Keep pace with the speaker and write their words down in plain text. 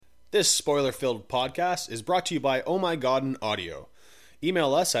This spoiler-filled podcast is brought to you by Oh My God Audio.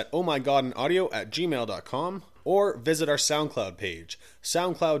 Email us at ohmygoddenaudio@gmail.com or visit our SoundCloud page,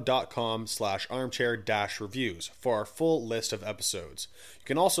 soundcloud.com/armchair-reviews for our full list of episodes. You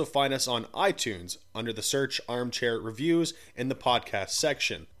can also find us on iTunes under the search Armchair Reviews in the podcast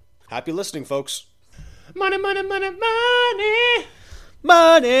section. Happy listening, folks. Money, money, money, money.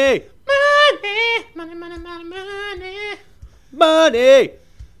 Money! Money, money, money, money, money. Money!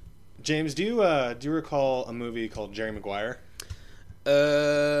 James, do you recall a movie called Jerry Maguire?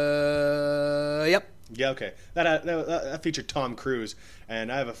 Yep. Yeah, okay. That featured Tom Cruise,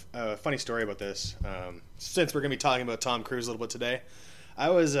 and I have a funny story about this. Since we're going to be talking about Tom Cruise a little bit today,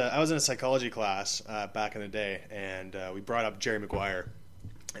 I was in a psychology class back in the day, and we brought up Jerry Maguire,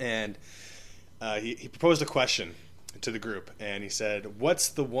 and he proposed a question to the group, and he said, "What's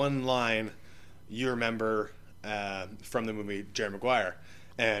the one line you remember from the movie Jerry Maguire?"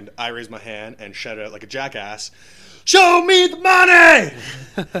 And I raised my hand and shouted out like a jackass, "Show me the money!"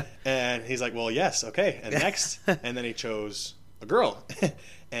 And he's like, "Well, yes, okay. And next?" And then he chose a girl.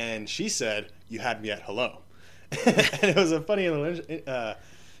 And she said, "You had me at hello." And it was a funny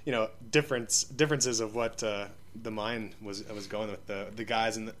differences of what the mind was going with the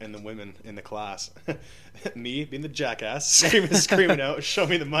guys and the women in the class. Me being the jackass, screaming out, "Show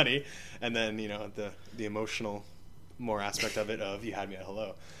me the money!" And then the emotional more aspect of it of "You had me at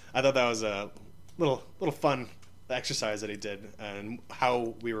hello." I thought that was a little fun exercise that he did, and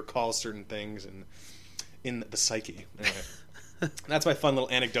how we recall certain things and in the psyche. Anyway, that's my fun little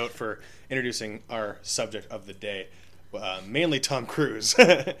anecdote for introducing our subject of the day, mainly Tom Cruise.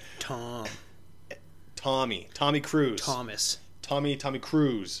 Tommy Cruise, Tommy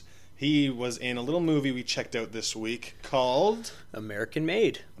Cruise. He was in a little movie we checked out this week called American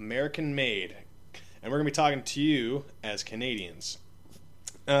Made. And we're going to be talking to you as Canadians.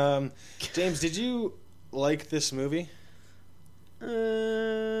 James, did you like this movie?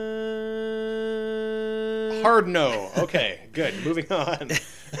 Hard no. Okay, good. Moving on.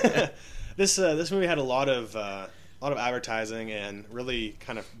 This movie had a lot of advertising and really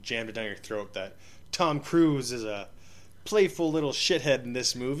kind of jammed it down your throat that Tom Cruise is a playful little shithead in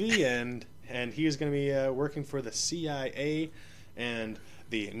this movie, and he is going to be working for the CIA and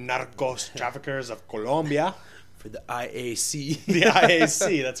the narcos traffickers of Colombia. For the IAC. The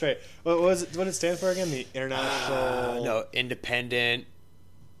IAC, that's right. What did it stand for again? The International... Independent...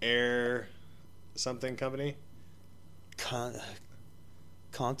 Air... something company?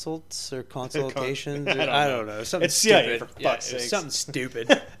 Consults or consultations? I don't know. Something it's CIA, stupid. for fuck's sake. Something stupid.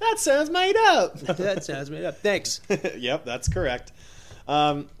 That sounds made up. Thanks. Yep, that's correct.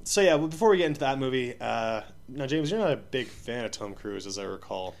 Before we get into that movie... now, James, you're not a big fan of Tom Cruise, as I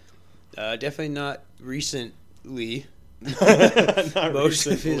recall. Definitely not recently. Most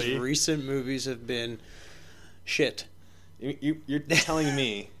of his recent movies have been shit. You're telling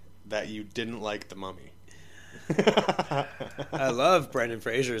me that you didn't like The Mummy. I love Brendan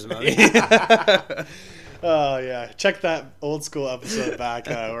Fraser's Mummy. Oh, yeah. Check that old school episode back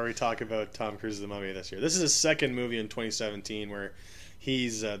where we talk about Tom Cruise's The Mummy this year. This is his second movie in 2017 where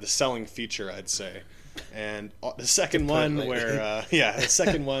he's the selling feature, I'd say. And the second one where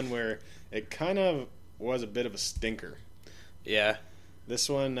it kind of was a bit of a stinker. Yeah. This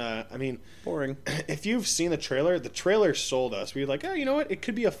one, boring. If you've seen the trailer sold us. We were like, oh, you know what? It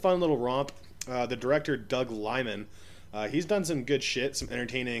could be a fun little romp. The director, Doug Liman, he's done some good shit, some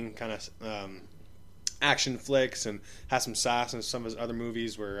entertaining kind of action flicks, and has some sass in some of his other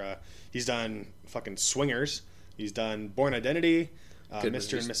movies where he's done fucking Swingers. He's done Born Identity.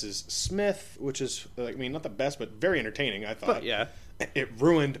 Mr. and Mrs. Smith, which is, not the best, but very entertaining, I thought. But, yeah. It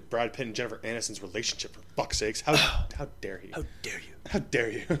ruined Brad Pitt and Jennifer Aniston's relationship, for fuck's sakes. How dare he? How dare you? How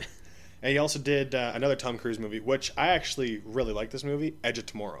dare you? And he also did another Tom Cruise movie, which I actually really like this movie, Edge of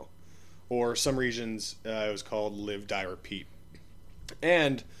Tomorrow. Or some regions, it was called Live, Die, Repeat.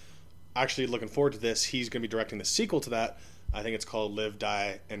 And actually looking forward to this, he's going to be directing the sequel to that. I think it's called Live,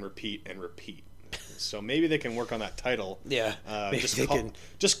 Die, and Repeat, and Repeat. So maybe they can work on that title. Yeah, just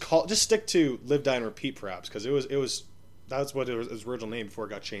stick to Live, Die, and Repeat, perhaps, because that's what it was his original name before it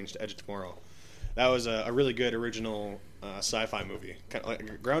got changed to Edge of Tomorrow. That was a really good original sci-fi movie, kind of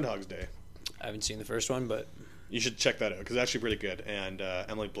like Groundhog's Day. I haven't seen the first one, but you should check that out because it's actually really good. And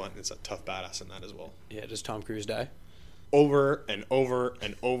Emily Blunt is a tough badass in that as well. Yeah, does Tom Cruise die? Over and over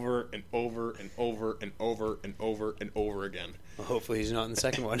and over and over and over and over and over and over again. Well, hopefully he's not in the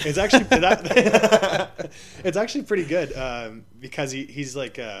second one. It's actually it's actually pretty good because he's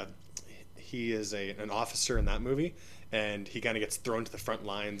like he is an officer in that movie, and he kind of gets thrown to the front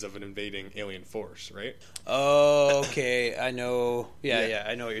lines of an invading alien force, right? Oh, okay. I know. Yeah,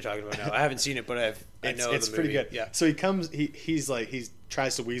 I know what you're talking about now. I haven't seen it, but I know it's the pretty movie. good. Yeah. So he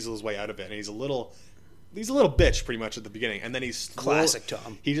tries to weasel his way out of it, and he's a little bitch pretty much at the beginning, and then Classic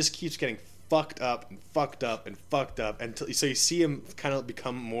Tom. He just keeps getting fucked up and fucked up and fucked up until so you see him kind of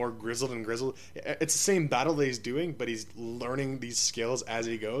become more grizzled and grizzled. It's the same battle that he's doing, but he's learning these skills as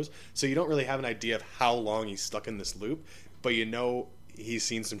he goes. So you don't really have an idea of how long he's stuck in this loop, but you know he's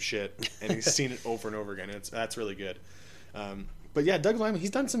seen some shit and he's seen it over and over again. That's really good. But yeah, Doug Liman, he's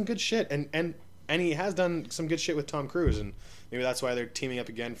done some good shit, and he has done some good shit with Tom Cruise, and maybe that's why they're teaming up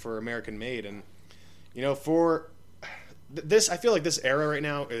again for American Made. And you know, for this, I feel like this era right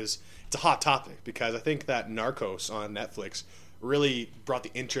now it's a hot topic because I think that Narcos on Netflix really brought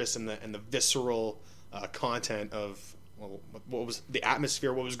the interest and the visceral content of what was the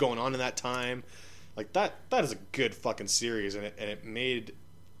atmosphere, what was going on in that time. Like that is a good fucking series, and it made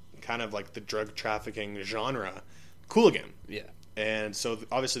kind of like the drug trafficking genre cool again. Yeah. And so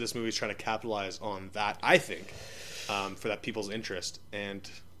obviously this movie's trying to capitalize on that, I think, for that people's interest, and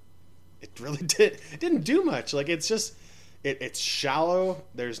it really didn't do much. Like it's just it's shallow.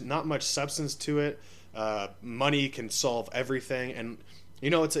 There's not much substance to it. Money can solve everything, and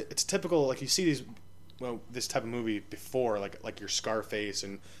you know it's typical. Like you see this type of movie before, like your Scarface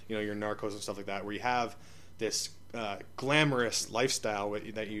and you know your Narcos and stuff like that, where you have this glamorous lifestyle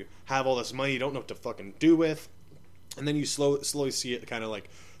that you have all this money you don't know what to fucking do with, and then you slowly see it kind of like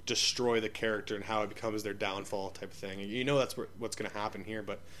destroy the character and how it becomes their downfall type of thing. And you know that's what's going to happen here,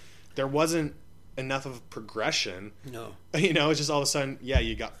 but there wasn't enough of progression. No. You know, it's just all of a sudden,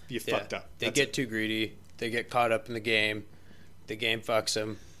 you fucked up. They get too greedy. They get caught up in the game. The game fucks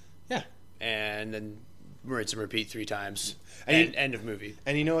them. Yeah. And then rinse and repeat 3 times. And end of movie.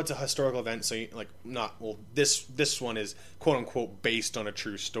 And you know it's a historical event, so this one is quote unquote based on a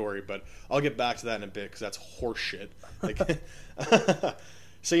true story, but I'll get back to that in a bit because that's horseshit. Like,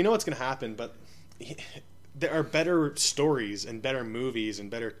 so you know what's gonna happen, but there are better stories and better movies and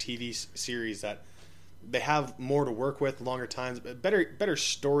better TV series that they have more to work with, longer times, better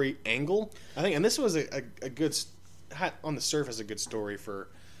story angle, I think. And this was a good, on the surface, a good story for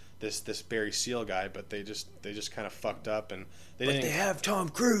this Barry Seal guy, but they just kind of fucked up, and they have Tom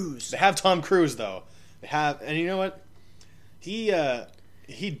Cruise. They have Tom Cruise though. They have, and you know what?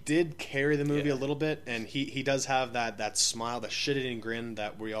 He did carry the movie a little bit, and he does have that smile, the shit-eating grin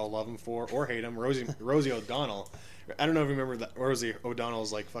that we all love him for or hate him. Rosie O'Donnell. I don't know if you remember that Rosie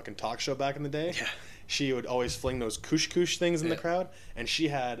O'Donnell's like fucking talk show back in the day. Yeah. She would always fling those kush things in the crowd, and she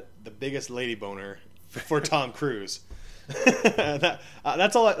had the biggest lady boner for Tom Cruise.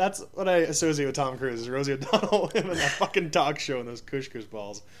 That's what I associate with Tom Cruise is Rosie O'Donnell and that fucking talk show and those kush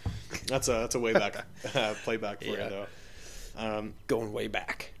balls. That's a way back playback for you though. Going way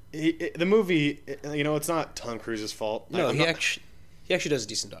back. The movie, you know, it's not Tom Cruise's fault. No, he actually does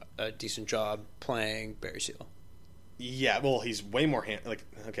a decent job playing Barry Seal. Yeah, well, he's way more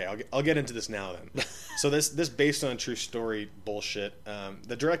okay, I'll get into this now then. So this based on a true story bullshit.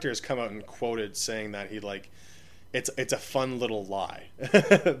 The director has come out and quoted saying that it's a fun little lie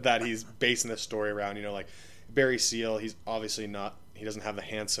that he's basing this story around. You know, like Barry Seal, he's obviously not. He doesn't have the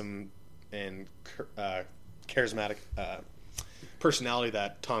handsome and charismatic personality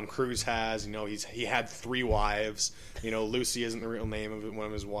that Tom Cruise has. You know, he had 3 wives. You know, Lucy isn't the real name of one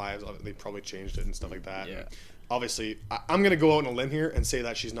of his wives. They probably changed it and stuff like that. Yeah. And obviously, I'm going to go out on a limb here and say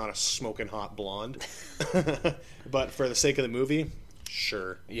that she's not a smoking hot blonde. But for the sake of the movie,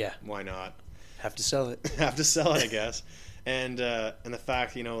 sure. Yeah. Why not? Have to sell it. Have to sell it, I guess. And the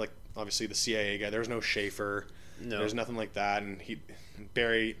fact, you know, like obviously the CIA guy, there was no Schaefer. No. There's nothing like that. And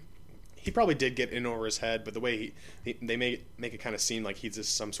Barry, he probably did get in over his head, but the way they make it kind of seem like he's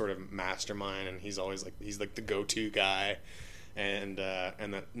just some sort of mastermind, and he's always he's the go-to guy. And that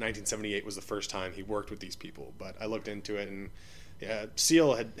 1978 was the first time he worked with these people. But I looked into it, and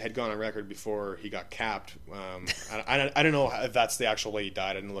Seal had gone on record before he got capped. I don't know if that's the actual way he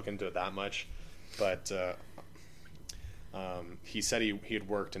died. I didn't look into it that much, but he said he had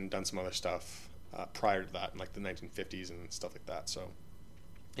worked and done some other stuff prior to that in like the 1950s and stuff like that. So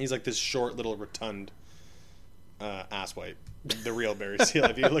he's like this short little rotund asswipe, the real Barry Seal.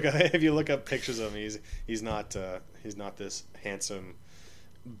 If you look up pictures of him, he's not this handsome,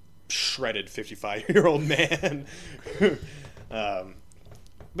 shredded 55-year-old man.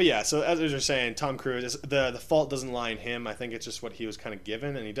 But yeah, so as you're saying, Tom Cruise, the fault doesn't lie in him. I think it's just what he was kind of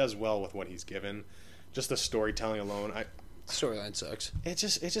given, and he does well with what he's given. Just the storytelling alone, storyline sucks. It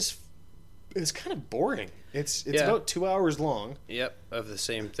just it's kind of boring. It's Yeah. about 2 hours long. Yep, of the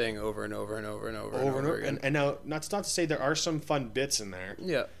same thing over and over and over and over again. And now, not to say there are some fun bits in there.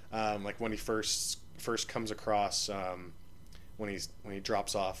 Yeah. Like when he first comes across when he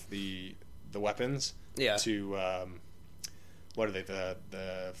drops off the weapons. Yeah. To what are they?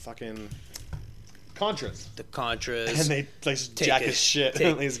 The fucking Contras. The Contras. And they just jack his shit.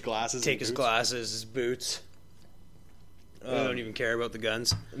 His glasses. Take his glasses, his boots. They don't even care about the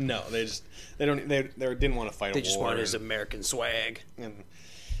guns. No, they didn't want to fight a war. They just want his American swag. And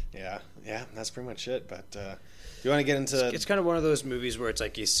yeah, that's pretty much it. But you want to get into? It's kind of one of those movies where it's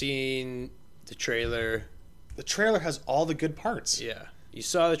like you've seen the trailer. The trailer has all the good parts. Yeah, you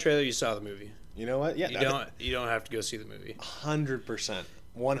saw the trailer, you saw the movie. You know what? Yeah, you don't have to go see the movie. 100%,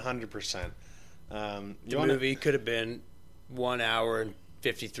 100%. The movie could have been 1 hour and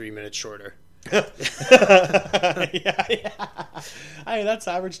 53 minutes shorter. yeah. Hey, that's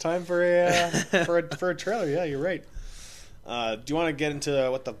average time for a trailer. Yeah, you're right. Do you want to get into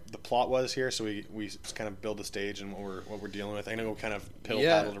what the plot was here, so we just kind of build the stage and what we're dealing with? I know we kind of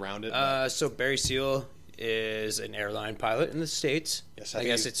paddled around it. So Barry Seal is an airline pilot in the States. Yes, I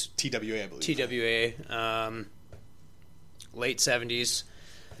guess it's TWA, I believe. TWA, late 70s.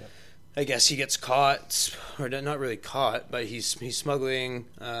 Yep. I guess he gets caught, or not really caught, but he's smuggling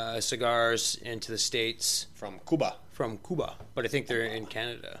cigars into the States from Cuba. But I think they're in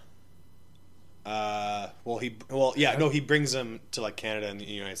Canada. He brings them to like Canada and the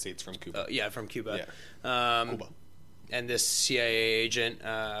United States from Cuba. From Cuba. Yeah. Cuba. And this CIA agent,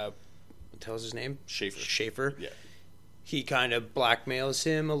 what the hell's his name? Schaefer. Yeah. He kind of blackmails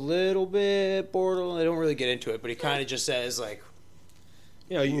him a little bit, borderline. I don't really get into it, but he kind of just says like,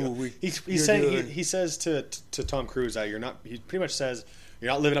 he says to Tom Cruise that he pretty much says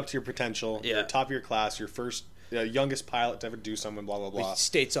you're not living up to your potential. Yeah. You're top of your class. You're first. Youngest pilot to ever do something, blah, blah, blah. He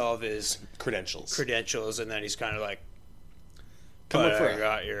states all of his credentials, and then he's kind of like,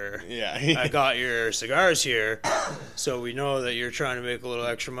 I got your cigars here, so we know that you're trying to make a little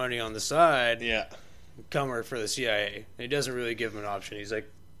extra money on the side. Yeah. Come work for the CIA. And he doesn't really give him an option. He's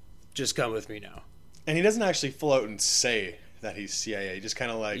like, just come with me now. And he doesn't actually full out and say that he's CIA. He just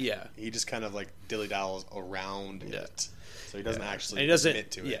kind of like, dilly-dallies around it. So he doesn't actually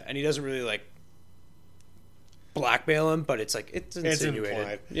admit to it. Yeah, and he doesn't really like blackmail him, but it's like it's insinuated.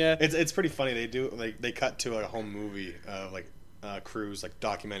 Implied. Yeah, it's pretty funny. They cut to a home movie of Cruise like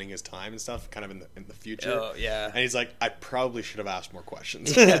documenting his time and stuff, kind of in the future. Oh yeah, and he's like, I probably should have asked more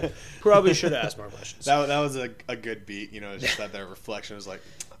questions. Probably should have asked more questions. That was a good beat. It's just that reflection was like,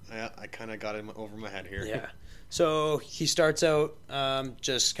 I kind of got him over my head here. Yeah. So he starts out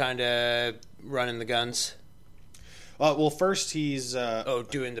just kind of running the guns. Well, first he's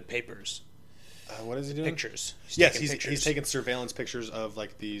doing the papers. What is he doing? Pictures. He's taking surveillance pictures of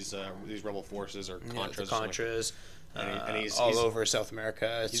like these rebel forces or Contras. The Contras. And he's all over South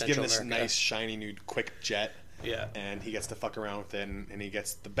America. He's given this nice, shiny, new, quick jet. Yeah. And he gets to fuck around with it, and he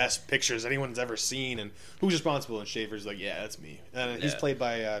gets the best pictures anyone's ever seen. And who's responsible? And Schaefer's like, yeah, that's me. And he's played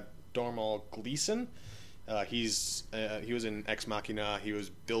by Domhnall Gleeson. He was in Ex Machina. He was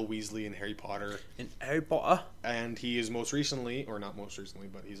Bill Weasley in Harry Potter. And he is most recently, or not most recently,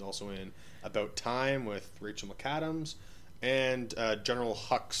 but he's also in About Time with Rachel McAdams and General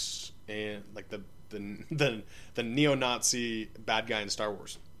Hux, and like the neo-Nazi bad guy in Star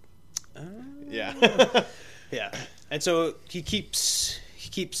Wars. Yeah. Yeah. And so he keeps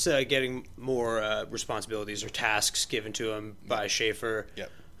getting more responsibilities or tasks given to him by Schaefer.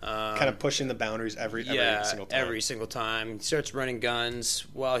 Yep. Kind of pushing the boundaries every single time. Every single time. He starts running guns.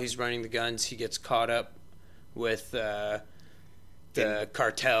 While he's running the guns, he gets caught up with the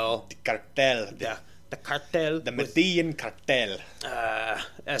cartel. The cartel. Yeah, the cartel. The Medellin cartel.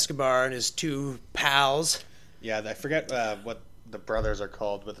 Escobar and his two pals. Yeah, I forget what the brothers are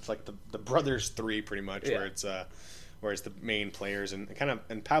called, but it's like the brothers three pretty much, where it's the main players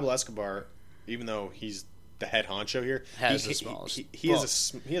and Pablo Escobar, even though he's the head honcho here, has the smallest. He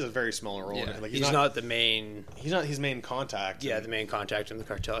has a very small role. Yeah. Like, he's not the main. He's not his main contact. Yeah, the main contact in the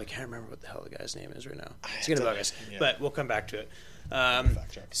cartel. I can't remember what the hell the guy's name is right now. It's gonna bug us, but we'll come back to it.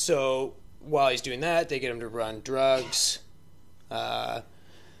 So while he's doing that, they get him to run drugs. Back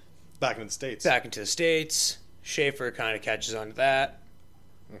into the States. Schaefer kind of catches on to that.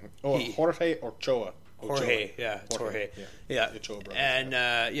 Mm-hmm. Oh, Jorge Ochoa. Jorge. Yeah. And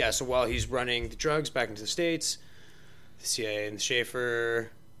so while he's running the drugs back into the States, the CIA and the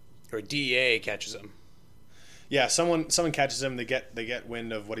Schaefer or DEA catches him. Yeah, someone catches him. They get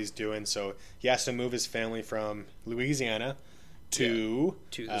wind of what he's doing, so he has to move his family from Louisiana to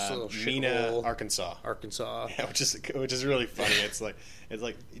this little Mena, shithole, Arkansas. Yeah, which is really funny. It's like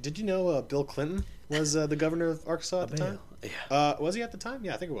did you know Bill Clinton was the governor of Arkansas at the time? Yeah. Was he at the time?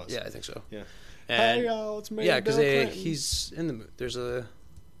 Yeah, I think it was. Yeah, I think so. Yeah. And Hey y'all, it's me. yeah, because Bill he's in the. There's a.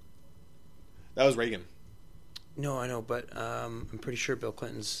 That was Reagan. No, I know, but I'm pretty sure Bill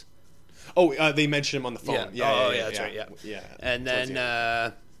Clinton's. Oh, they mentioned him on the phone. Yeah. That's right. Yeah. And then,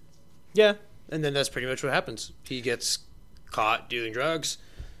 and then that's pretty much what happens. He gets caught dealing drugs,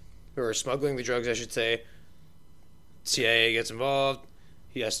 or smuggling the drugs, I should say. CIA gets involved.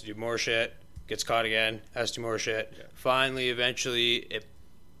 He has to do more shit. Gets caught again. Has to do more shit. Yeah. Finally, eventually, it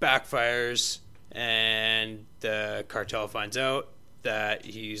backfires, and the cartel finds out that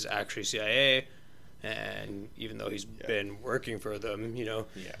he's actually CIA. And even though he's been working for them, yeah,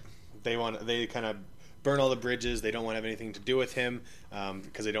 they kind of burn all the bridges. They don't want to have anything to do with him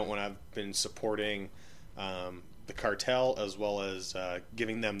because they don't want to have been supporting the cartel as well as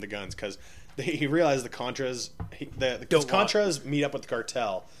giving them the guns. Because he realized the Contras, the Contras meet up with the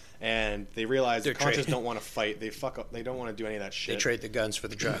cartel. And they realize the Contras don't want to fight. They fuck up. They don't want to do any of that shit. They trade the guns for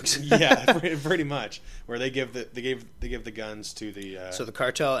the drugs. Yeah, pretty much. Where they give the guns to the. So the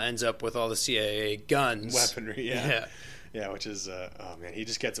cartel ends up with all the CIA guns, weaponry. Yeah, which is oh man, he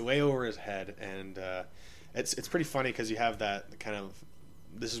just gets way over his head, and it's pretty funny because you have that kind of.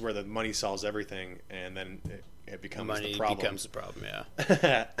 This is where the money solves everything, and then it becomes money the problem. becomes the problem.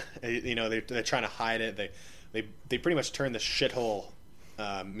 Yeah. They're trying to hide it. They pretty much turn the shithole.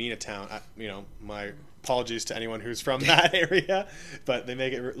 Mena town, my apologies to anyone who's from that area, but they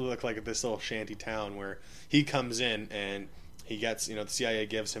make it look like this little shanty town where he comes in and he gets, the CIA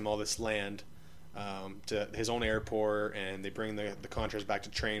gives him all this land to his own airport, and they bring the Contras back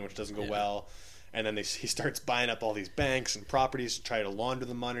to train, which doesn't go well, and then he starts buying up all these banks and properties to try to launder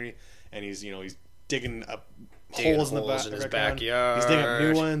the money, and he's digging up holes in his backyard. He's digging up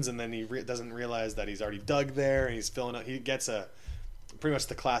new ones, and then he doesn't realize that he's already dug there, and he's filling up. He gets pretty much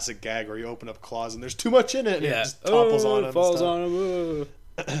the classic gag where you open up claws and there's too much in it, and it just topples on him. Falls on him.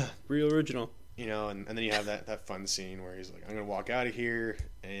 Real original. And then you have that fun scene where he's like, I'm going to walk out of here,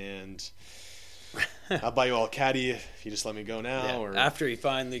 and I'll buy you all a caddy if you just let me go now. Yeah. Or after he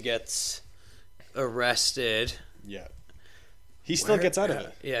finally gets arrested. Yeah. He still gets out of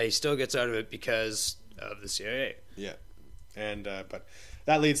it. Yeah, he still gets out of it because of the CIA. Yeah. And, but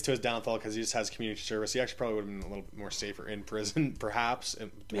that leads to his downfall because he just has community service. He actually probably would have been a little bit more safer in prison, perhaps,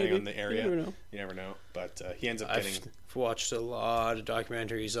 depending on the area. You never know. But he ends up getting... I've watched a lot of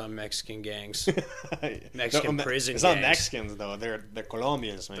documentaries on Mexican gangs. Mexican prison It's gangs. not Mexicans, though. They're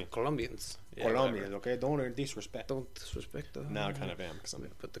Colombians, man. Colombians. Yeah, Colombians, okay? Don't disrespect. Don't disrespect them. Now I kind of am.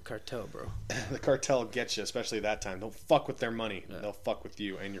 But the cartel, bro. The cartel gets you, especially that time. Don't fuck with their money. Yeah. They'll fuck with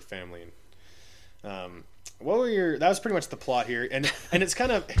you and your family. That was pretty much the plot here, and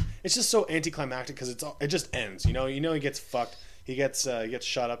it's just so anticlimactic because it just ends. He gets fucked, he gets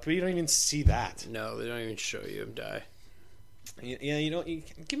shot up, but you don't even see that. No, they don't even show you him die. Yeah, you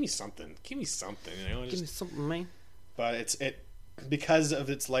give me something, give me something, give me something, man. But because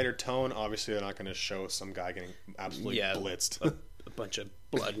of its lighter tone. Obviously, they're not going to show some guy getting absolutely blitzed, a bunch of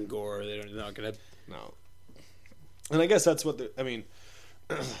blood and gore. They're not going to. No, and I guess that's what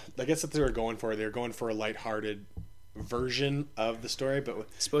I guess that they were going for. They were going for a lighthearted version of the story, but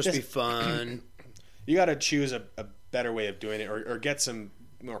it's supposed to be fun. You got to choose a better way of doing it, or get some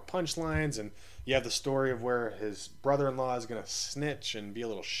more punchlines. And you have the story of where his brother-in-law is going to snitch and be a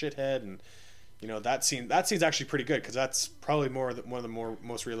little shithead, and that scene's actually pretty good because that's probably one of the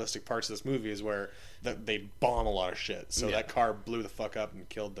most realistic parts of this movie is where they bomb a lot of shit. So that car blew the fuck up and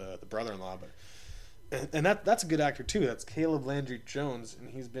killed the brother-in-law, but. And that's a good actor too. That's Caleb Landry Jones, and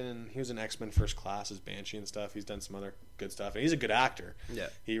he was in X-Men First Class as Banshee and stuff. He's done some other good stuff, and he's a good actor. Yeah,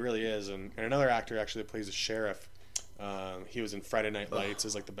 he really is. And another actor actually that plays a sheriff. He was in Friday Night Lights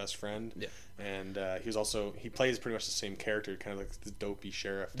as like the best friend. Yeah, and he plays pretty much the same character, kind of like the dopey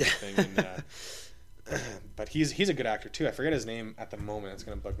sheriff thing. And, but he's a good actor too. I forget his name at the moment. It's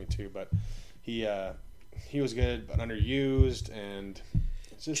gonna bug me too. But he was good, but underused and.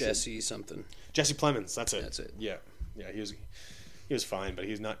 Jesse Plemons, that's it. That's it. Yeah, he was fine, but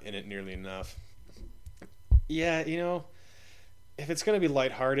he's not in it nearly enough. Yeah, if it's gonna be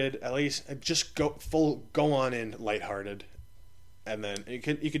lighthearted, at least just go on in lighthearted, and then you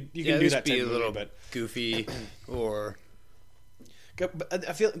can do that. Be a little bit goofy, or. But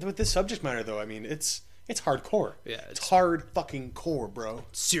I feel with this subject matter though, I mean it's hardcore. Yeah, it's hard fucking core, bro.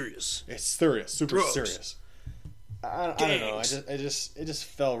 Serious. It's serious, super serious. I don't know. It just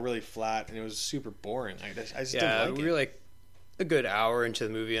fell really flat, and it was super boring. I just didn't like it. We were like a good hour into the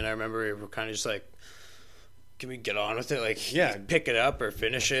movie, and I remember we were kind of just like, can we get on with it? Like, Yeah. pick it up or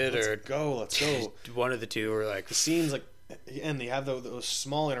finish it, or Let's go. one of the two, or like The scenes, like, and they have those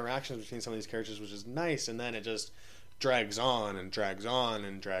small interactions between some of these characters, which is nice, and then it just drags on and drags on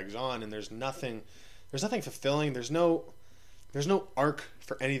and drags on, and there's nothing fulfilling. There's no arc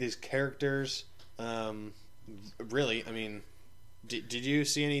for any of these characters. Really, I mean, did you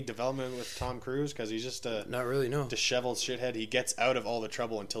see any development with Tom Cruise? Because he's just a not really, no. disheveled shithead. He gets out of all the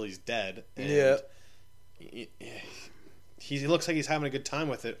trouble until he's dead. And Yeah. He looks like he's having a good time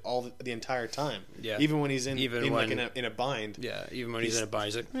with it all the entire time. Yeah. Even when he's in a bind. Yeah, even when he's in a bind,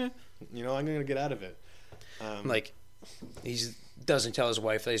 he's like, You know, I'm going to get out of it. like, he doesn't tell his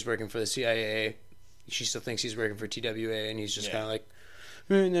wife that he's working for the CIA. She still thinks he's working for TWA, and he's just kind of like,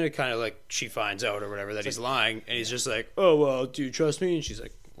 and then it kind of like she finds out or whatever that he's lying, and he's just like, oh, well, do you trust me? And she's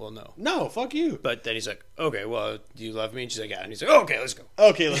like, well, no. No, fuck you. But then he's like, okay, well, do you love me? And she's like, yeah. And he's like, okay, let's go.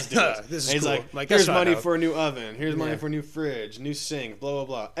 Okay, let's do it. This is and he's cool. like, That's here's fine, money though. for a new oven. Here's money Yeah. for a new fridge, new sink, blah, blah,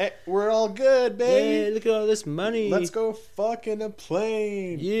 blah. Hey, we're all good, baby. Hey, look at all this money. Let's go fucking a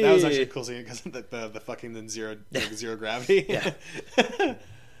plane. Yeah. That was actually a cool scene because the fucking then zero gravity. Yeah.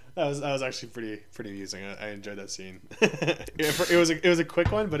 That was actually pretty amusing. I enjoyed that scene. it was a quick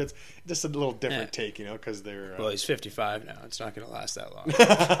one, but it's just a little different take, you know, because they're. Well, he's 55 now. It's not going to last that long.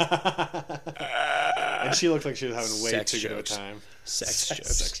 And she looked like she was having way Sex too good of a jokes. time. Sex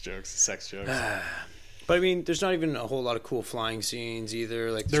jokes. Sex jokes. But I mean, there's not even a whole lot of cool flying scenes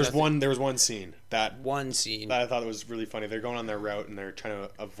either. Like, There was one scene that that I thought was really funny. They're going on their route and they're trying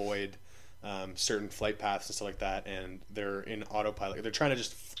to avoid certain flight paths and stuff like that, and they're in autopilot. They're trying to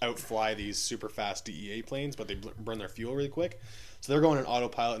just outfly these super fast DEA planes, but they burn their fuel really quick. So they're going in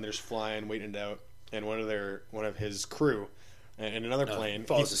autopilot and they're just flying, waiting it out. And one of his crew in another plane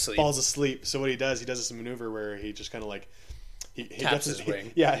falls asleep. So what he does this maneuver where he just kind of like he Taps gets his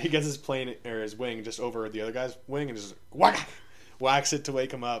wing. Yeah, he gets his plane or his wing just over the other guy's wing and just whacks it to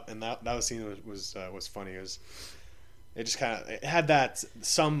wake him up. And that scene was funny. It just kind of had that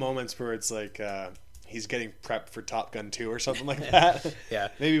some moments where it's like he's getting prepped for Top Gun 2 or something like that. Yeah,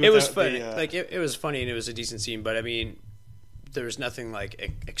 Maybe it was without funny. the, Like it was funny and it was a decent scene, but I mean, there was nothing like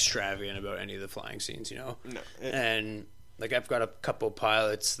extravagant about any of the flying scenes, you know. No, and like I've got a couple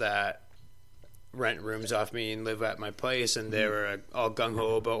pilots that rent rooms off me and live at my place, and they were all gung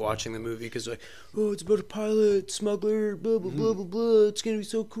ho about watching the movie because like, oh, it's about a pilot smuggler, blah blah blah blah blah. It's gonna be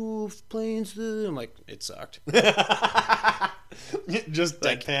so cool, planes. I'm like, it sucked. just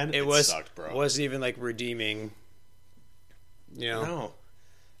Like, deadpan. It sucked, bro. wasn't even like redeeming. You know, No,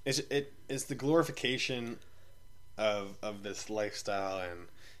 it's the glorification of this lifestyle,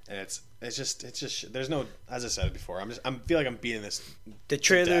 and it's just there's no, as I said before, I feel like I'm beating this. the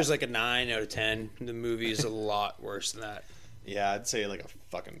trailer is death. like a 9 out of 10. The movie is a lot worse than that. Yeah, I'd say like a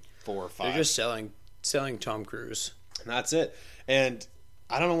fucking 4 or 5. They're just selling Tom Cruise And that's it. And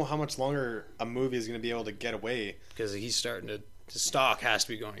I don't know how much longer a movie is going to be able to get away. because he's starting to. The stock has to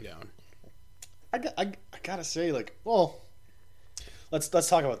be going down. I gotta say, like, well, let's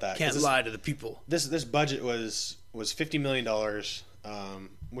talk about that. Can't lie to the people. This budget was $50 million,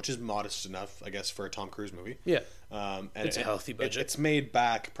 which is modest enough, I guess, for a Tom Cruise movie. Yeah, And it's a healthy budget. It's made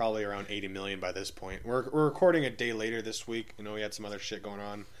back probably around $80 million by this point. We're recording a day later this week. You know, we had some other shit going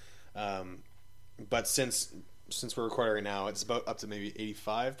on, but since we're recording right now, it's about up to maybe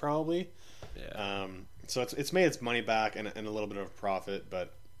 85 probably. Yeah. So it's made its money back and a little bit of a profit,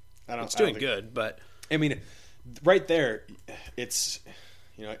 but It's doing good, but I mean, right there, it's,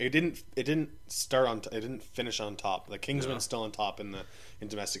 you know, it didn't finish on top. The Kingsman's still on top in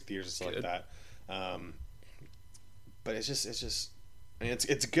domestic theaters and stuff like that. But it's just, I mean,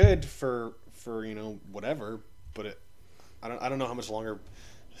 it's good for you know, whatever. But I don't know how much longer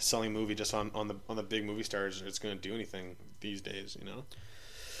selling a movie just on the big movie stars it's going to do anything these days. You know,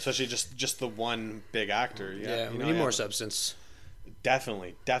 especially just the one big actor. yeah, you we know, need more substance.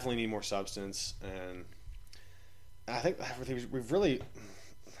 Definitely need more substance, and I think we've really.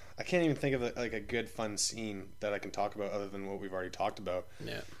 I can't even think of like a good fun scene that I can talk about other than what we've already talked about.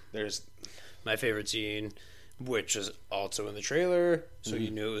 Yeah, There's my favorite scene, which is also in the trailer, so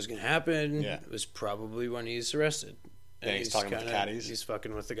you knew it was going to happen. Yeah. It was probably when he's arrested. Yeah, he's talking with the caddies. He's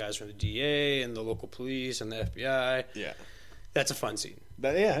fucking with the guys from the DA and the local police and the FBI. yeah, That's a fun scene.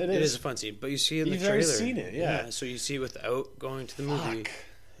 it It is a fun scene, but you see it in You've the trailer. already seen it, yeah. So you see it without going to the movie. Fuck.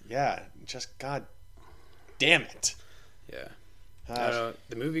 Yeah, just god damn it. Yeah. Uh,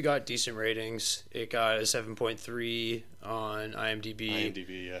 The movie got decent ratings. It got a 7.3 on IMDb.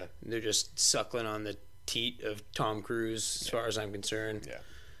 IMDb, yeah. They're just suckling on the teat of Tom Cruise, as far as I'm concerned. Yeah.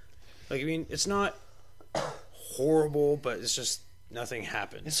 Like, I mean, it's not horrible, but it's just Nothing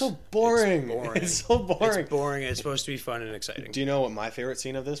happens. It's so boring. It's boring. It's so boring. It's boring. It's supposed to be fun and exciting. Do you know what my favorite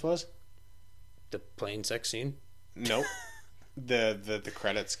scene of this was? The plane sex scene? Nope. the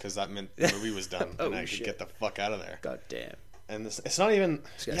credits, because that meant the movie was done and I could get the fuck out of there. God damn. And this, it's not even.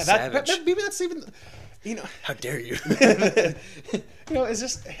 Yeah, maybe that's even. How dare you? It's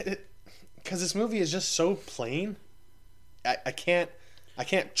just because this movie is just so plain. I can't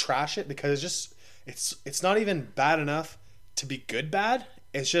trash it because it's not even bad enough to be good bad.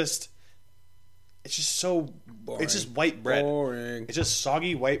 It's just so boring. It's just white bread. Boring. It's just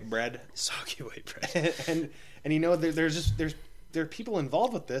soggy white bread. Soggy white bread. and there are people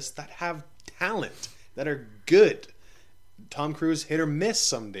involved with this that have talent, that are good. Tom Cruise hit or miss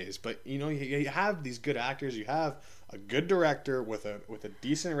some days, but you have these good actors. You have a good director with a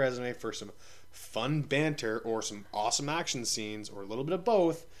decent resume for some fun banter or some awesome action scenes or a little bit of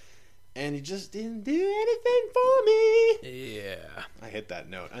both, and he just didn't do anything for me. Yeah, I hit that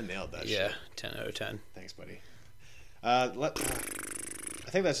note. I nailed that. Yeah, shit. 10 out of 10. Thanks, buddy. I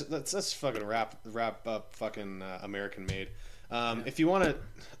think let's fucking wrap up fucking American Made. If you want to,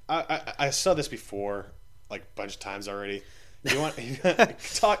 I saw this before like a bunch of times already. You want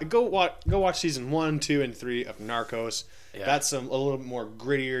go watch season 1, 2, and 3 of Narcos. Yeah. That's a little bit more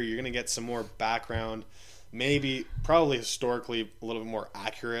grittier. You're gonna get some more background, probably historically a little bit more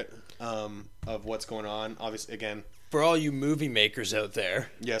accurate of what's going on. Obviously, again, for all you movie makers out there,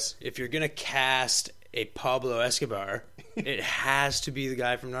 yes, if you're gonna cast a Pablo Escobar, it has to be the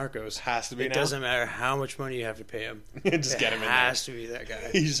guy from Narcos. Has to be. It doesn't matter how much money you have to pay him. Just get him in there. It has to be that guy.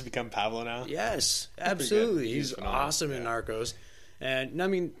 He just become Pablo now. Yes, absolutely. He's awesome in Narcos, and I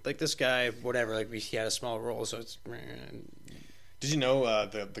mean, like this guy, whatever. Like he had a small role, so it's. Did you know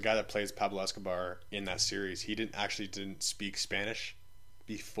the guy that plays Pablo Escobar in that series? He didn't speak Spanish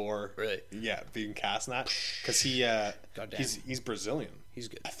before. Really? Yeah, being cast in that because he's Brazilian. He's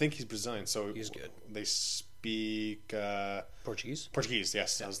good. I think he's Brazilian, so he's good. They speak Portuguese. Portuguese,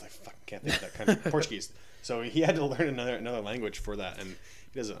 yes. Yeah. I was like, fucking can't think of that country. Portuguese. So he had to learn another language for that, and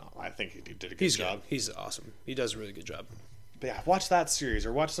he doesn't. I think he did a good job. Good. He's awesome. He does a really good job. But yeah, watch that series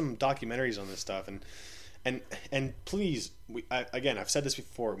or watch some documentaries on this stuff, and please, again, I've said this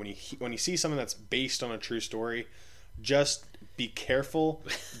before. When you see something that's based on a true story, just be careful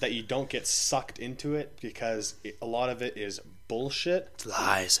that you don't get sucked into it because a lot of it is bullshit. It's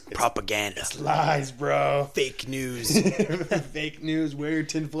lies and propaganda. It's lies, bro. Fake news. Fake news. Wear your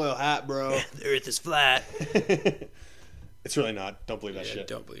tinfoil hat, bro. The earth is flat. It's really not. Don't believe that shit.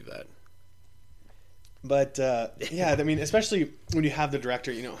 Don't believe that. But yeah, I mean, especially when you have the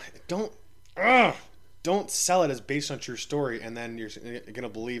director, don't sell it as based on true story, and then you're gonna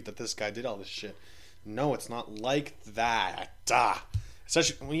believe that this guy did all this shit. No, it's not like that.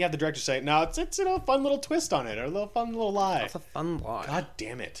 Especially when you have the director say, "No, it's a fun little twist on it, or a fun little lie." It's a fun lie. God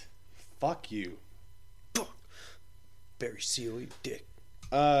damn it! Fuck you, Barry Seal, you dick.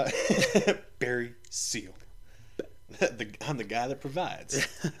 Barry Seal. I'm the guy that provides.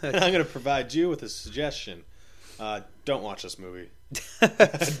 I'm gonna provide you with a suggestion. Don't watch this movie.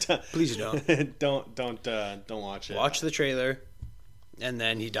 Please don't. Don't watch it. Watch the trailer. And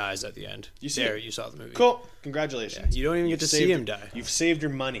then he dies at the end. You saw the movie. Cool. Congratulations. Yeah, you don't even get to see him die. You've saved your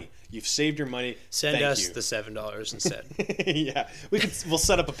money. Send us the $7 instead. Yeah. We'll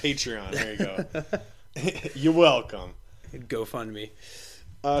set up a Patreon. There you go. You're welcome. GoFundMe.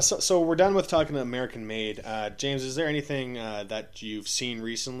 So we're done with talking to American Made. James, is there anything that you've seen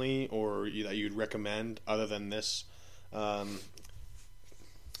recently or that you'd recommend other than this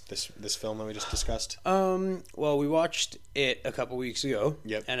this film that we just discussed? Well, we watched it a couple weeks ago.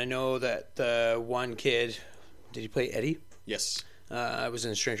 Yep. And I know that the one kid, did he play Eddie? Yes. Was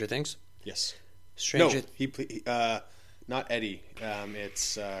in Stranger Things. Yes. He not Eddie.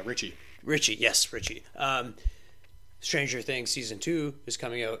 It's Richie. Richie. Stranger Things season 2 is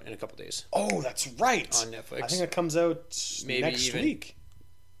coming out in a couple days. Oh, that's right. On Netflix. I think it comes out next week.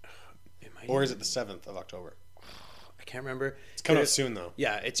 Or is it the 7th of October? I can't remember. It's coming out soon, though.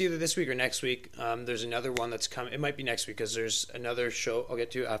 Yeah, it's either this week or next week. There's another one that's coming. It might be next week because there's another show I'll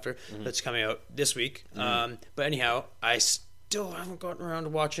get to after that's coming out this week. But anyhow, I still haven't gotten around to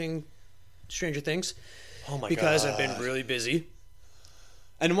watching Stranger Things. Oh my god! Because I've been really busy.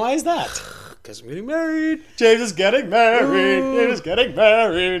 And why is that? Because I'm getting married. James is getting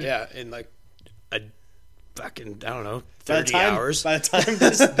married. Yeah, in like a fucking, I don't know, 30 hours. By the time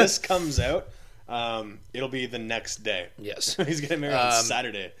this comes out, it'll be the next day. Yes. He's getting married on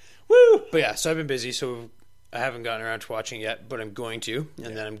Saturday. Woo! But yeah, so I've been busy, so I haven't gotten around to watching it yet, but I'm going to.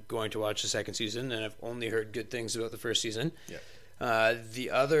 And then I'm going to watch the second season, and I've only heard good things about the first season. Yeah.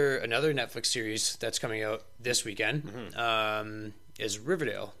 Another Netflix series that's coming out this weekend is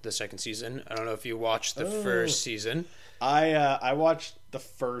Riverdale, the second season. I don't know if you watched the first season. I watched the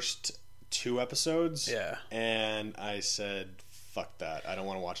first 2 episodes. Yeah. And I said, fuck that. I don't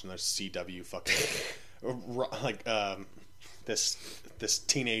want to watch another CW fucking like this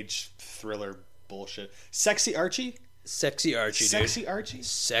teenage thriller bullshit. Sexy Archie? Sexy Archie, dude. Sexy Archie?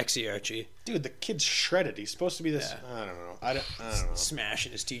 Sexy Archie. Dude, the kid's shredded. He's supposed to be this. Yeah. I don't know. I don't know.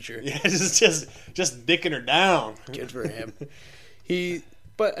 Smashing his teacher. Yeah, just dicking her down. Good for him.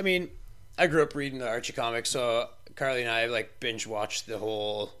 But I mean, I grew up reading the Archie comics, so Carly and I like binge watched the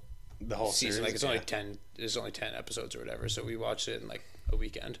whole season. Series, Like it's only 10. There's only 10 episodes or whatever, so we watched it in like a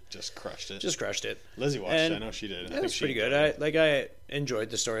weekend. Just crushed it. Lizzie Lizzie watched it. I know she did. Yeah, it was pretty good. I enjoyed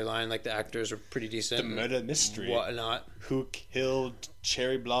the storyline. Like the actors were pretty decent. The murder mystery. Whatnot. Who killed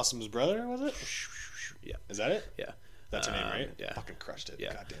Cherry Blossom's brother? Was it? Yeah. Is that it? Yeah. That's her name, right? Yeah. Fucking crushed it.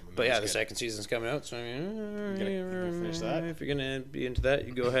 Yeah. Goddamn. But yeah, the second season's coming out, so I mean, You gonna finish that? if you're gonna be into that,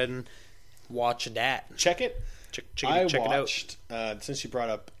 you go ahead and watch that. Check it. Check it out. I watched, since you brought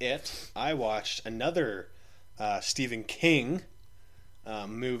up it, I watched another Stephen King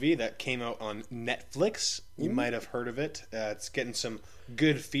movie that came out on Netflix. You might have heard of it. It's getting some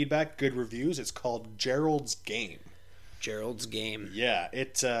good feedback, good reviews. It's called Gerald's Game. Gerald's Game. Yeah,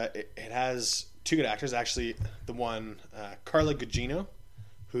 it has 2 good actors. Actually, the one, Carla Gugino,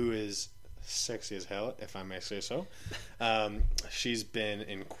 who is sexy as hell, if I may say so. She's been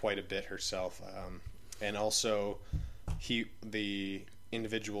in quite a bit herself. And also, the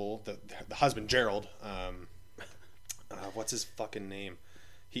individual, the husband, Gerald, what's his fucking name?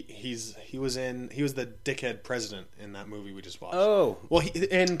 He was the dickhead president in that movie we just watched. Oh, well,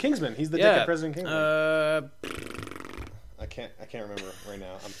 in Kingsman, he's the dickhead president in Kingsman. I can't remember right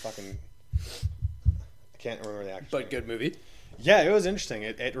now. I can't remember the actor's but name. good movie. Yeah, it was interesting.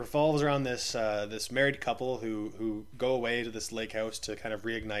 It revolves around this married couple who go away to this lake house to kind of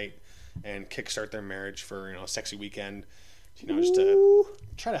reignite and kickstart their marriage for a sexy weekend. Just to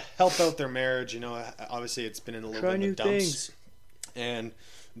try to help out their marriage. Obviously it's been in a little bit of the dumps. Things. And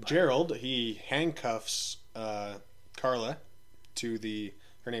Gerald, he handcuffs Carla to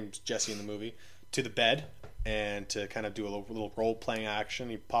her name's Jessie in the movie, to the bed, and to kind of do a little role playing action.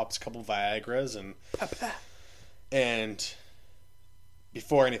 He pops a couple Viagras and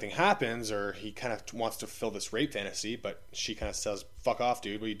before anything happens, or he kind of wants to fulfill this rape fantasy, but she kind of says, "Fuck off,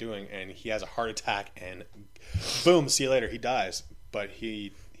 dude, what are you doing?" And he has a heart attack, and boom, see you later. He dies, but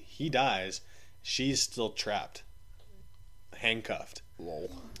he dies. She's still trapped, handcuffed.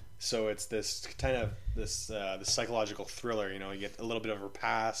 Lol. So it's this kind of this psychological thriller. You get a little bit of her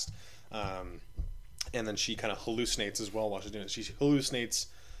past, and then she kind of hallucinates as well while she's doing it. She hallucinates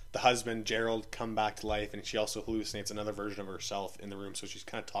the husband, Gerald, come back to life, and she also hallucinates another version of herself in the room. So she's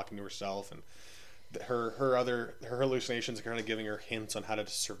kind of talking to herself, and her hallucinations are kind of giving her hints on how to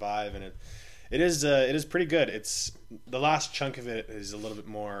survive. And it is pretty good. It's the last chunk of it is a little bit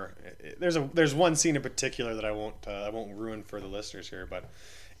more. There's one scene in particular that I won't ruin for the listeners here, but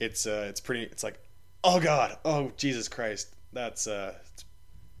it's pretty. It's like, oh God, oh Jesus Christ, that's it's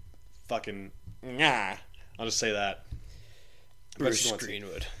fucking nah. I'll just say that. Bruce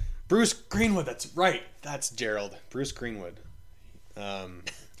Greenwood. Bruce Greenwood, that's right. That's Gerald. Bruce Greenwood.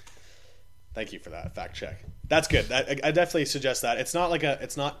 Thank you for that fact check. That's good. I definitely suggest that. It's not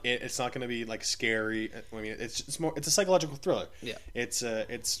going to be like scary. I mean, it's a psychological thriller. Yeah.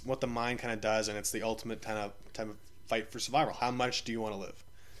 It's what the mind kind of does, and it's the ultimate kind of fight for survival. How much do you want to live?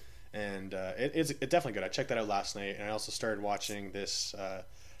 And it's definitely good. I checked that out last night, and I also started watching this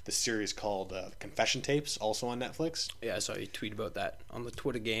series called Confession Tapes, also on Netflix. Yeah, I saw you tweet about that on the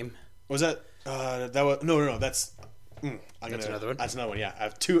Twitter game. Was that that was no? That's another one. That's another one. Yeah, I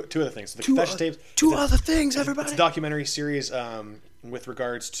have two other things. So the Confession Tapes. Two other things, everybody. It's a documentary series with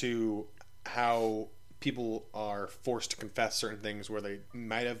regards to how people are forced to confess certain things where they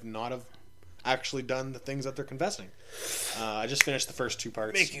might have not have actually done the things that they're confessing. I just finished the first 2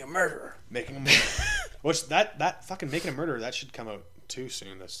 parts. Making a murderer. Which that fucking Making a Murderer, that should come out too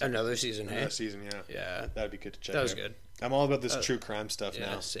soon. Another season, hey? Another season, yeah. Yeah. That'd be good to check That was out. good. I'm all about this true crime stuff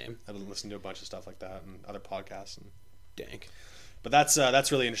now. Yeah, same. I've been listening to a bunch of stuff like that and other podcasts. Dank. But that's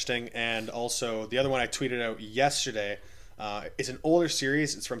really interesting. And also, the other one I tweeted out yesterday is an older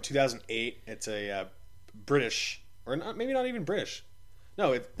series. It's from 2008. It's a British, or maybe not even British.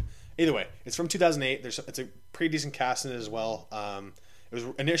 No, either way, it's from 2008. It's a pretty decent cast in it as well. It was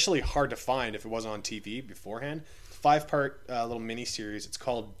initially hard to find if it wasn't on TV beforehand. 5-part little mini series. It's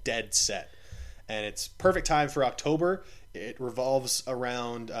called Dead Set, and it's perfect time for October. It revolves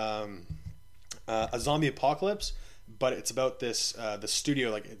around a zombie apocalypse, but it's about this the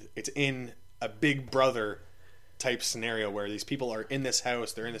studio, like it's in a Big Brother type scenario where these people are in this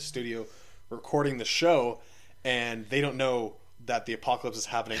house, they're in the studio recording the show, and they don't know that the apocalypse is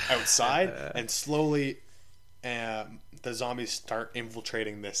happening outside, and slowly the zombies start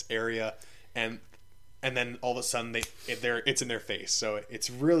infiltrating this area, and then all of a sudden it's in their face. So it's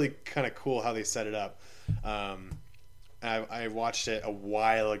really kind of cool how they set it up. I watched it a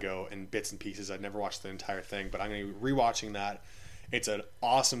while ago in bits and pieces. I'd never watched the entire thing, but I'm going to be rewatching that. It's an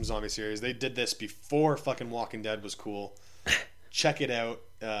awesome zombie series. They did this before fucking Walking Dead was cool. Check it out.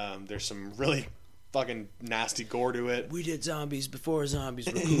 There's some really fucking nasty gore to it. We did zombies before zombies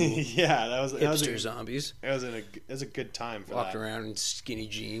were cool. Yeah, that was Hipster zombies. It was a good time for Walked that. around in skinny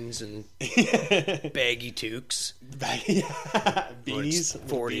jeans and baggy toques. Beanies.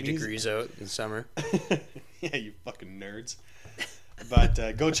 40 beanies. degrees out in summer. Yeah, you fucking nerds.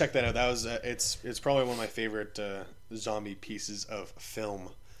 But go check that out. That was it's probably one of my favorite zombie pieces of film.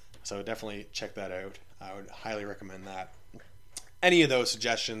 So definitely check that out. I would highly recommend that. Any of those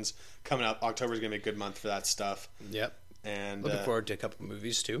suggestions coming up. October is going to be a good month for that stuff. Yep. And looking forward to a couple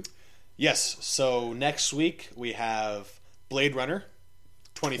movies too. Yes. So next week we have Blade Runner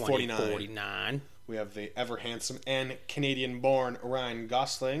 2049. 2049. We have the ever handsome and Canadian-born Ryan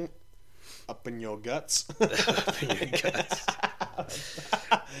Gosling. Up in your guts. Up in your guts.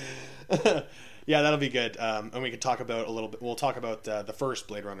 Yeah, that'll be good. And we can talk about a little bit. We'll talk about the first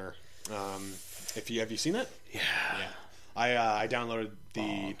Blade Runner. Have you seen it? Yeah. I downloaded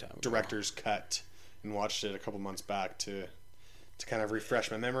the director's cut and watched it a couple months back to kind of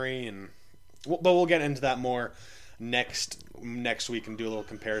refresh my memory, but we'll get into that more next week and do a little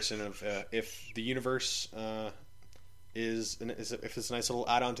comparison of if the universe if it's a nice little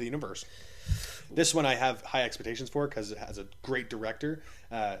add-on to the universe. This one I have high expectations for because it has a great director,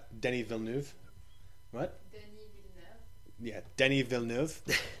 Denis Villeneuve. What? Yeah, Denis Villeneuve.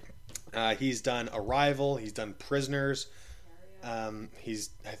 He's done Arrival. He's done Prisoners. He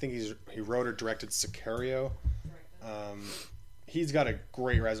wrote or directed Sicario. He's got a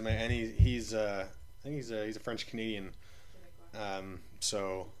great resume, and he's a French Canadian.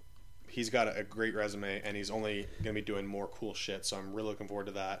 So he's got a great resume, and he's only going to be doing more cool shit. So I'm really looking forward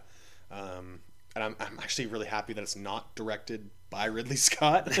to that. And I'm actually really happy that it's not directed by Ridley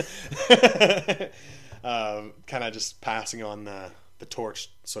Scott. Kind of just passing on the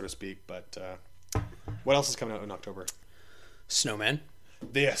torch, so to speak. But what else is coming out in October? Snowman.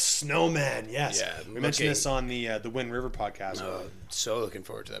 The Snowman, yes. Yeah, we mentioned this on the Wind River podcast. So looking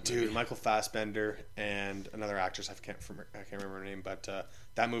forward to that movie. Dude, Michael Fassbender and another actress, I can't remember her name, but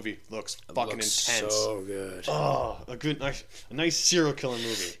that movie looks fucking intense. So good. Oh, a nice serial killer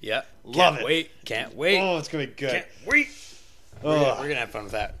movie. Yeah. Love it. Can't wait. Oh, it's gonna be good. Can't wait. We're gonna have fun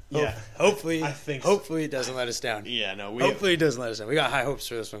with that. Yeah. Hopefully, I think so. Hopefully it doesn't let us down. Yeah, no. Hopefully it doesn't let us down. We got high hopes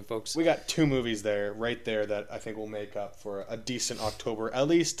for this one, folks. We got 2 movies right there that I think will make up for a decent October. At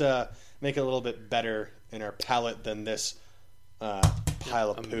least make it a little bit better in our palate than this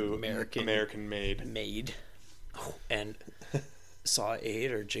pile of poo. American made. Oh, and Saw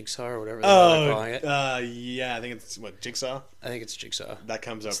 8 or Jigsaw or whatever they're calling it. Yeah, I think it's Jigsaw. I think it's Jigsaw. That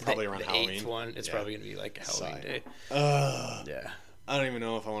comes out probably around Halloween. The 8th one. It's probably gonna be like a Halloween day. Yeah. I don't even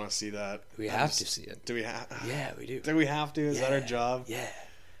know if I want to see that. We have to see it. Do we have? Yeah, we do. Do we have to? Is that our job? Yeah.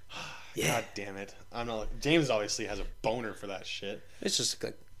 God damn it! I'm not. James obviously has a boner for that shit. It's just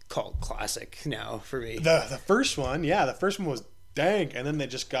like cult classic now for me. The first one, yeah, the first one was dank, and then they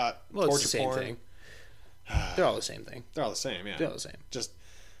just got torture it's the same porn. thing. They're all the same thing. They're all the same, yeah. They're all the same. Just,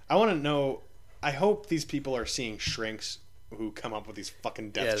 I want to know. I hope these people are seeing shrinks who come up with these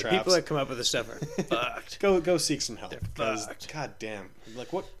fucking death traps. The people that come up with this stuff are fucked. Go seek some help. They're fucked. God damn,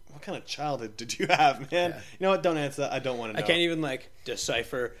 like what kind of childhood did you have, man? Yeah. You know what? Don't answer that. I don't want to know. I can't even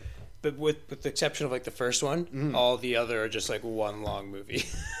decipher. But with the exception of the first one, all the other are just one long movie.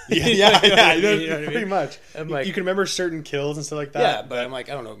 Yeah, pretty pretty much. I'm you can remember certain kills and stuff like that. Yeah, but I'm I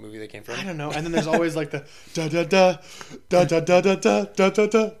don't know what movie they came from. I don't know. And then there's always the da da da da da da da da da da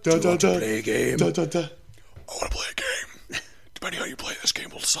da da da da. Play a game. Da da da. I want to play a game. Depending on how you play this game,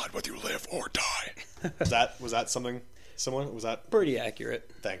 will decide whether you live or die. Was that something? Someone was that pretty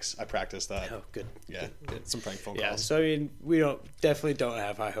accurate? Thanks. I practiced that. Oh, good. Yeah, good. Some prank phone calls. Yeah. So we definitely don't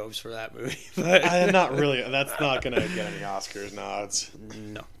have high hopes for that movie. But not really. That's not gonna get any Oscars nods.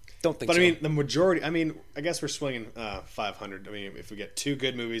 No, don't think. But so. I mean, the majority. I guess we're swinging 500. I mean, if we get 2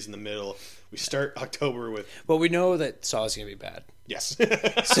 good movies in the middle, we start October with. Well, we know that Saw is gonna be bad. Yes.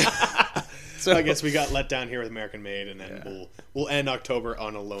 So I guess we got let down here with American Made, and then we'll end October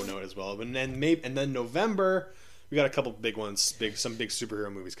on a low note as well. But then November. We got a couple big ones, some big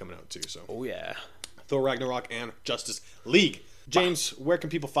superhero movies coming out too. So, oh yeah, Thor Ragnarok and Justice League. James, where can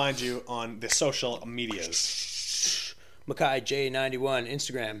people find you on the social medias? Mackay J91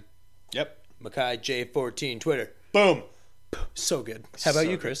 Instagram. Yep. Mackay J14 Twitter. Boom. So good. How about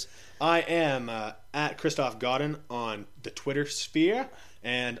you, Chris? I am at Christoph Godden on the Twitter sphere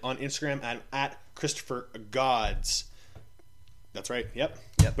and on Instagram at Christopher Gods. That's right. Yep.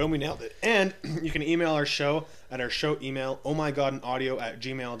 Boom, we nailed it. And you can email our show at our show email,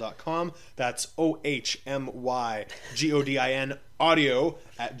 ohmygoddenaudio@gmail.com. That's OHMYGODIN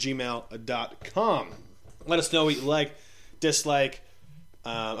audio@gmail.com. Let us know what you like, dislike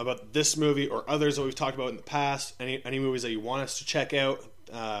about this movie or others that we've talked about in the past. Any movies that you want us to check out.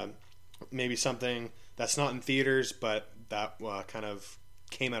 Maybe something that's not in theaters, but that kind of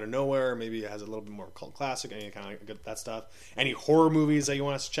came out of nowhere. Maybe it has a little bit more cult classic. Any kind of good that stuff. Any horror movies that you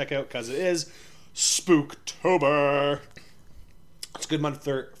want us to check out, because it is Spooktober. It's a good month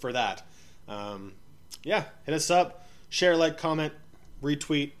for that. Hit us up. Share, like, comment,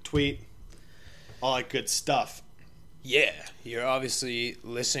 retweet, tweet, all that good stuff. Yeah, you're obviously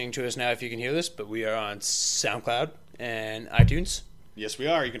listening to us now if you can hear this, but we are on SoundCloud and iTunes. Yes, we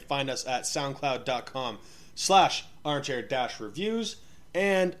are. You can find us at soundcloud.com/armchair-reviews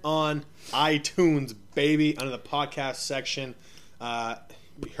and on iTunes, baby, under the podcast section.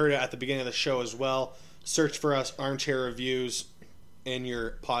 We heard it at the beginning of the show as well. Search for us, Armchair Reviews, in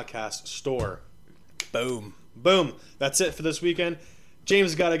your podcast store. Boom. Boom. That's it for this weekend.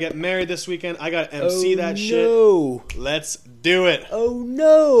 James got to get married this weekend. I got to MC that shit. Let's do it. Oh,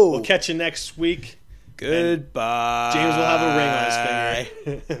 no. We'll catch you next week. Goodbye. James will have a ring on his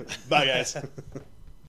finger. Bye, guys.